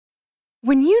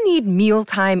When you need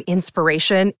mealtime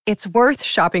inspiration, it's worth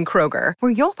shopping Kroger,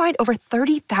 where you'll find over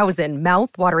 30,000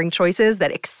 mouth-watering choices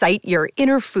that excite your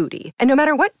inner foodie. And no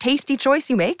matter what tasty choice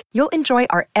you make, you'll enjoy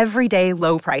our everyday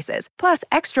low prices, plus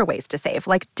extra ways to save,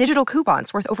 like digital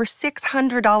coupons worth over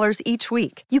 $600 each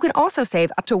week. You can also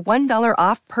save up to $1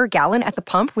 off per gallon at the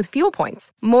pump with fuel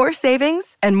points. More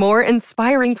savings and more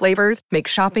inspiring flavors make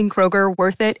shopping Kroger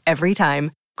worth it every time.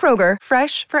 Kroger,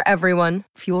 fresh for everyone.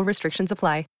 Fuel restrictions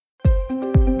apply.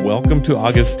 Welcome to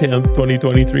August 10th,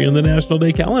 2023 in the National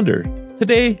Day calendar.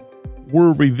 Today,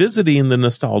 we're revisiting the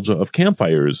nostalgia of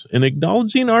campfires and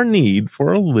acknowledging our need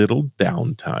for a little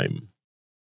downtime.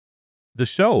 The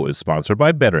show is sponsored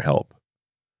by BetterHelp.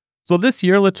 So this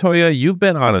year, LaToya, you've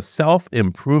been on a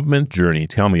self-improvement journey.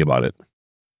 Tell me about it.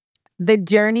 The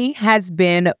journey has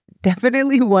been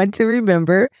definitely one to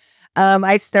remember.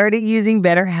 I started using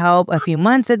BetterHelp a few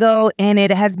months ago, and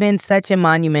it has been such a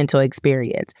monumental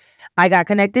experience. I got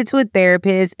connected to a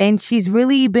therapist, and she's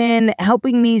really been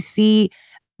helping me see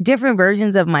different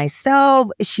versions of myself.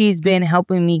 She's been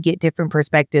helping me get different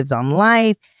perspectives on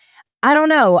life. I don't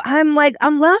know. I'm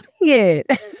loving it.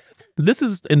 This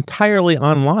is entirely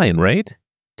online, right?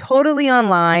 Totally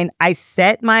online. I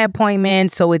set my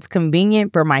appointment so it's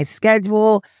convenient for my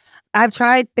schedule. I've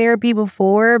tried therapy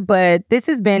before, but this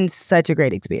has been such a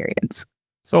great experience.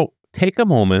 So take a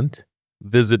moment,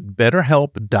 visit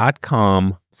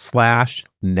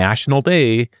betterhelp.com/National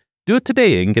Day. Do it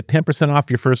today and get 10% off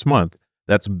your first month.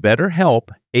 That's BetterHelp,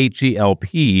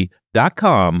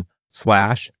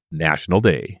 HELP.com/National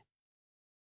Day.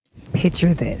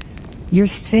 Picture this. You're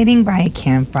sitting by a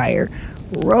campfire,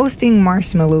 roasting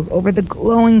marshmallows over the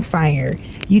glowing fire.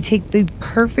 You take the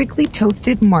perfectly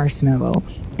toasted marshmallow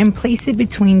and place it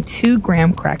between 2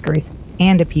 graham crackers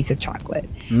and a piece of chocolate.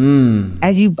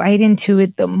 As you bite into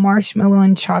it, the marshmallow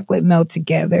and chocolate melt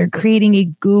together, creating a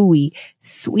gooey,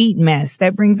 sweet mess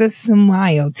that brings a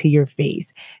smile to your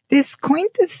face. This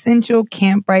quintessential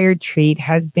campfire treat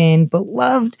has been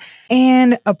beloved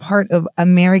and a part of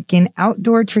American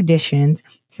outdoor traditions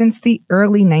since the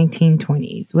early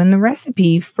 1920s, when the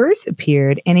recipe first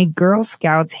appeared in a Girl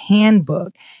Scouts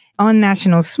handbook. On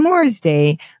National S'mores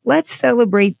Day, let's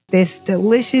celebrate this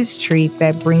delicious treat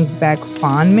that brings back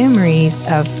fond memories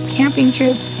of camping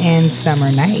trips and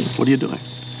summer nights. What are you doing?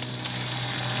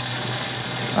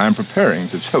 I'm preparing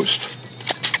to toast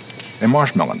a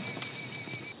marshmallow.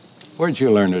 Where'd you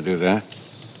learn to do that?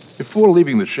 Before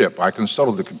leaving the ship, I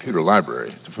consulted the computer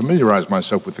library to familiarize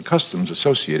myself with the customs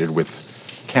associated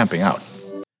with camping out.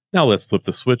 Now let's flip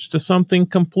the switch to something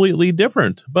completely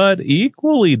different, but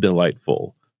equally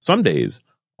delightful. Some days,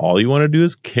 all you want to do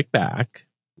is kick back,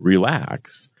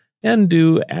 relax, and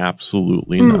do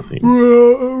absolutely nothing.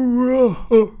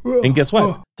 And guess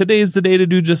what? Today is the day to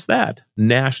do just that.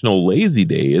 National Lazy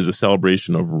Day is a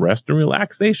celebration of rest and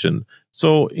relaxation.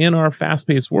 So in our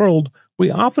fast-paced world,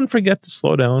 we often forget to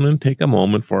slow down and take a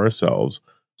moment for ourselves.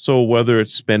 So whether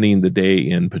it's spending the day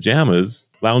in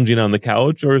pajamas, lounging on the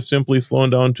couch, or simply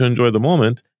slowing down to enjoy the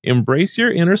moment, embrace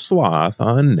your inner sloth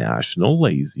on National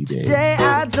Lazy Day. Today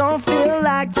I don't feel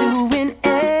like doing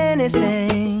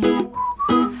anything.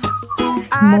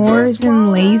 S'mores and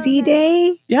Lazy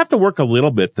Day? You have to work a little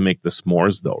bit to make the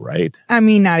s'mores though, right? I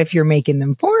mean, not if you're making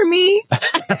them for me.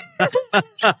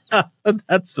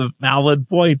 That's a valid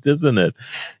point, isn't it?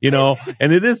 You know,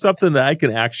 and it is something that I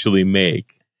can actually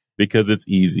make because it's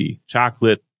easy.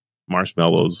 Chocolate,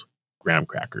 marshmallows, graham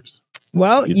crackers.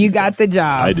 Well, Easy you stuff. got the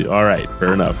job. I do. All right.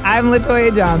 Fair enough. I'm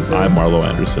LaToya Johnson. I'm Marlo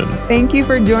Anderson. Thank you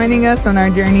for joining us on our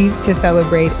journey to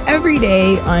celebrate every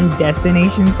day on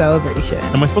Destination Celebration.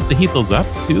 Am I supposed to heat those up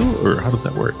too? Or how does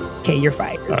that work? Okay, you're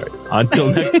fired. All right.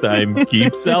 Until next time,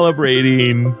 keep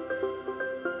celebrating.